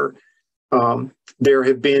nut water. There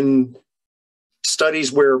have been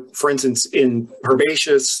studies where, for instance, in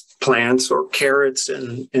herbaceous plants or carrots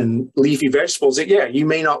and leafy vegetables, you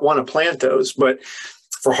may not want to plant those, but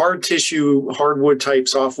for hard tissue, hardwood type,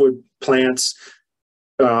 softwood plants,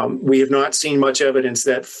 we have not seen much evidence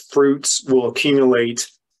that fruits will accumulate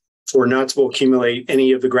or nuts will accumulate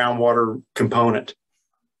any of the groundwater component.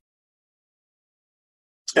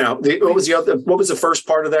 Now, what was the first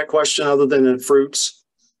part of that question other than the fruits?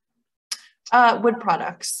 Wood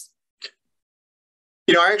products.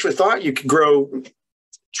 I actually thought you could grow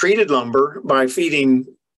treated lumber by feeding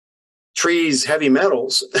trees heavy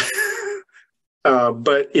metals.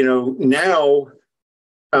 But, now,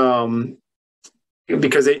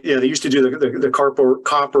 because they used to do the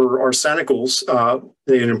copper arsenicals,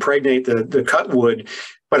 they'd impregnate the cut wood.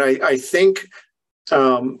 But I think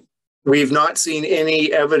we've not seen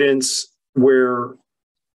any evidence where,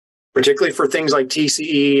 particularly for things like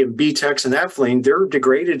TCE and BTEX and ethylene, they're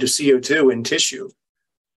degraded to CO2 in tissue.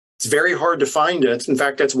 It's very hard to find it. In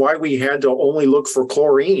fact, that's why we had to only look for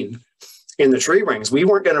chlorine in the tree rings. We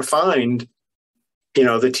weren't going to find, the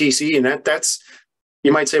TCE, and that's,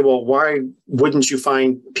 you might say, well, why wouldn't you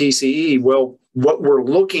find PCE? Well, what we're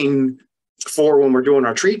looking for when we're doing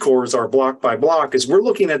our tree cores, our block by block, is we're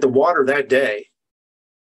looking at the water that day.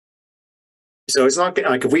 So it's not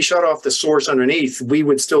like if we shut off the source underneath, we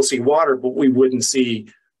would still see water, but we wouldn't see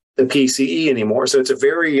the PCE anymore. So it's a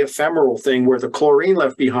very ephemeral thing where the chlorine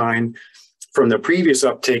left behind from the previous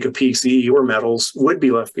uptake of PCE or metals would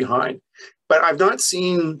be left behind. But I've not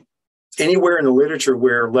seen anywhere in the literature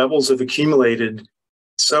where levels have accumulated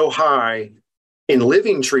so high in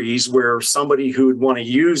living trees where somebody who would want to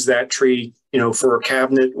use that tree, for a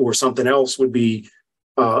cabinet or something else would be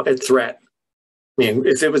at threat. I mean,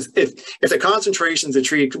 if the concentrations the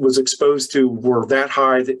tree was exposed to were that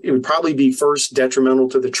high, it would probably be first detrimental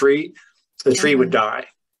to the tree. The tree would die,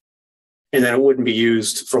 and then it wouldn't be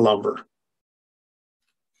used for lumber.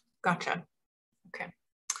 Gotcha. Okay.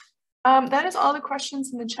 That is all the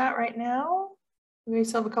questions in the chat right now. We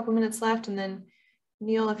still have a couple minutes left, and then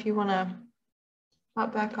Neil, if you want to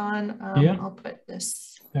hop back on, I'll put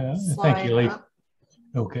this slide thank you, Lisa. up.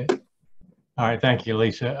 Okay. All right. Thank you,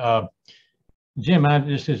 Lisa. Jim,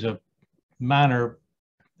 this is a minor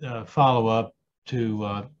follow-up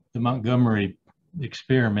to the Montgomery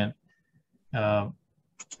experiment. That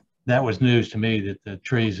was news to me that the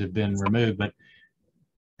trees have been removed, but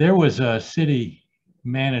there was a city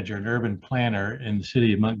manager, an urban planner in the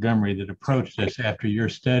city of Montgomery that approached us after your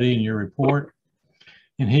study and your report.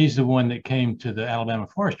 And he's the one that came to the Alabama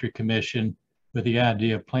Forestry Commission with the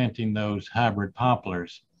idea of planting those hybrid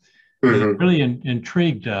poplars. And it really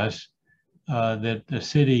intrigued us that the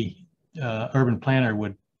city urban planner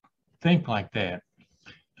would think like that.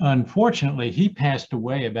 Unfortunately, he passed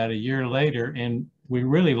away about a year later, and we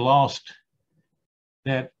really lost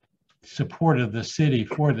that support of the city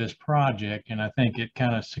for this project. And I think it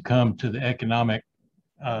kind of succumbed to the economic,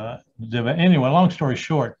 anyway, long story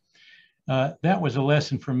short, that was a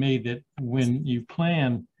lesson for me that when you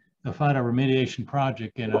plan a phytoremediation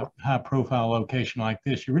project in a high profile location like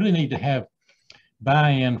this, you really need to have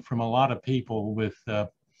buy-in from a lot of people with the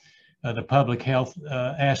public health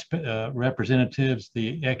representatives,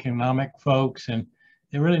 the economic folks, and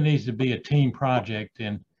it really needs to be a team project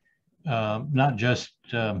and not just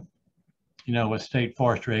you know, a state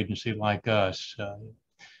forestry agency like us.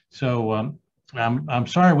 I'm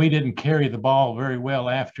sorry we didn't carry the ball very well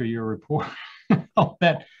after your report on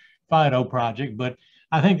that Fido project, but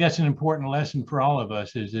I think that's an important lesson for all of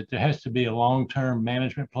us, is that there has to be a long-term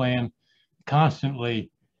management plan,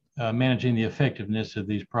 constantly managing the effectiveness of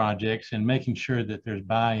these projects and making sure that there's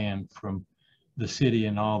buy-in from the city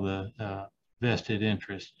and all the vested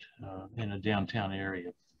interest in a downtown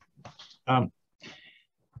area.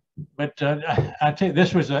 But I tell you,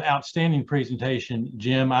 this was an outstanding presentation,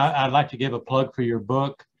 Jim. I'd like to give a plug for your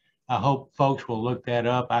book. I hope folks will look that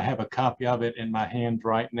up. I have a copy of it in my hands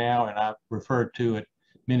right now, and I've referred to it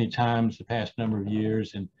many times the past number of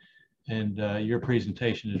years. And your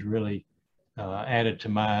presentation has really added to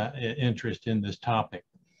my interest in this topic.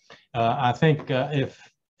 I think if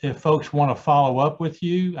folks want to follow up with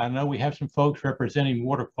you, I know we have some folks representing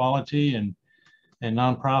water quality and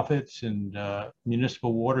nonprofits and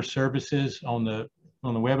municipal water services on the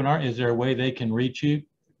webinar. Is there a way they can reach you?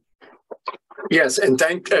 Yes, and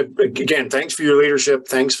again, thanks for your leadership.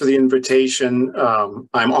 Thanks for the invitation.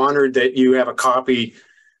 I'm honored that you have a copy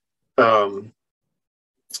of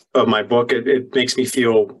my book. It makes me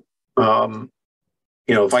feel,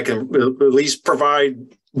 you know, if I can at least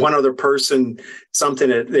provide one other person something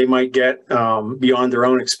that they might get beyond their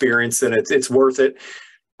own experience, then it's worth it.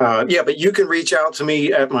 Yeah, but you can reach out to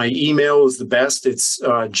me at my email is the best. It's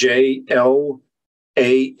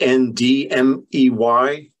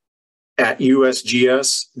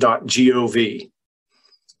jlandmey@usgs.gov.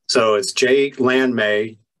 So it's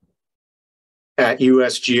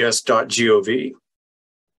jlandmey@usgs.gov.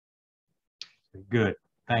 Good,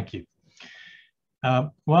 thank you.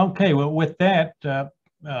 Well, okay. Well, with that,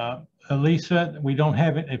 Elisa, we don't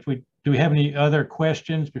have it. Do we have any other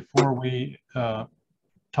questions before we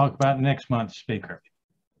talk about next month's speaker?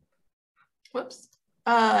 Whoops.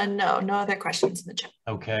 No other questions in the chat.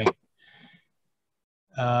 Okay.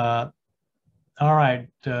 All right.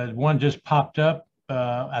 One just popped up.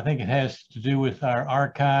 I think it has to do with our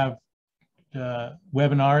archive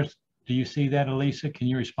webinars. Do you see that, Elisa? Can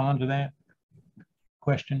you respond to that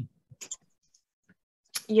question?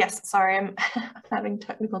 Yes, sorry, I'm having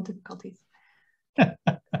technical difficulties.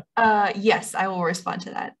 Yes, I will respond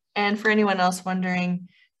to that. And for anyone else wondering,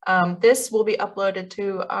 this will be uploaded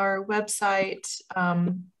to our website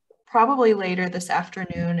probably later this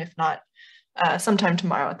afternoon, if not sometime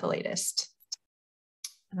tomorrow at the latest.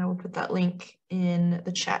 And I will put that link in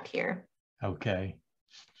the chat here. Okay,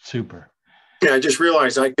 super. Yeah, I just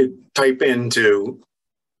realized I could type into,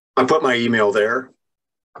 I put my email there.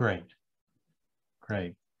 Great,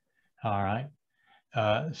 great. All right,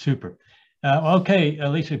 super. Okay,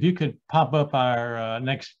 Elisa, if you could pop up our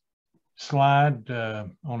next slide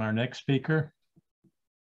on our next speaker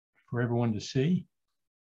for everyone to see.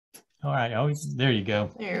 All right, oh, there you go.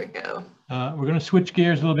 There we go. We're going to switch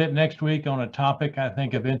gears a little bit next week on a topic I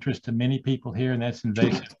think of interest to many people here, and that's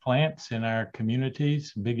invasive plants in our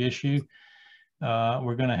communities, big issue.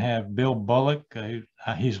 We're going to have Bill Bullock.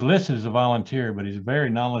 He's listed as a volunteer, but he's a very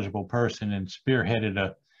knowledgeable person and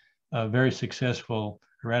spearheaded a very successful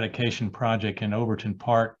eradication project in Overton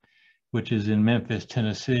Park, which is in Memphis,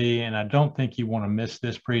 Tennessee. And I don't think you want to miss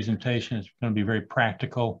this presentation. It's going to be very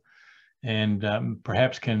practical and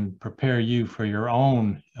perhaps can prepare you for your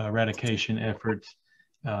own eradication efforts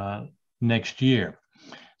next year.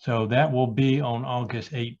 So that will be on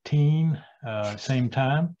August 18, same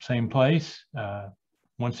time, same place.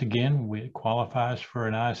 Once again, it qualifies for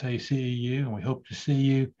an ISA CEU, and we hope to see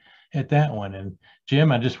you at that one. And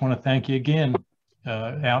Jim, I just want to thank you again.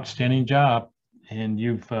 Outstanding job. And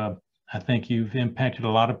I think you've impacted a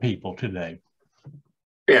lot of people today.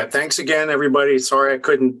 Yeah, thanks again, everybody. Sorry I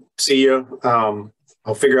couldn't see you.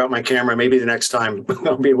 I'll figure out my camera. Maybe the next time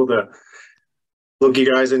I'll be able to look you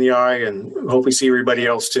guys in the eye and hope we see everybody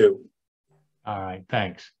else too. All right,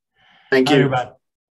 thanks. Thank Bye, you. everybody.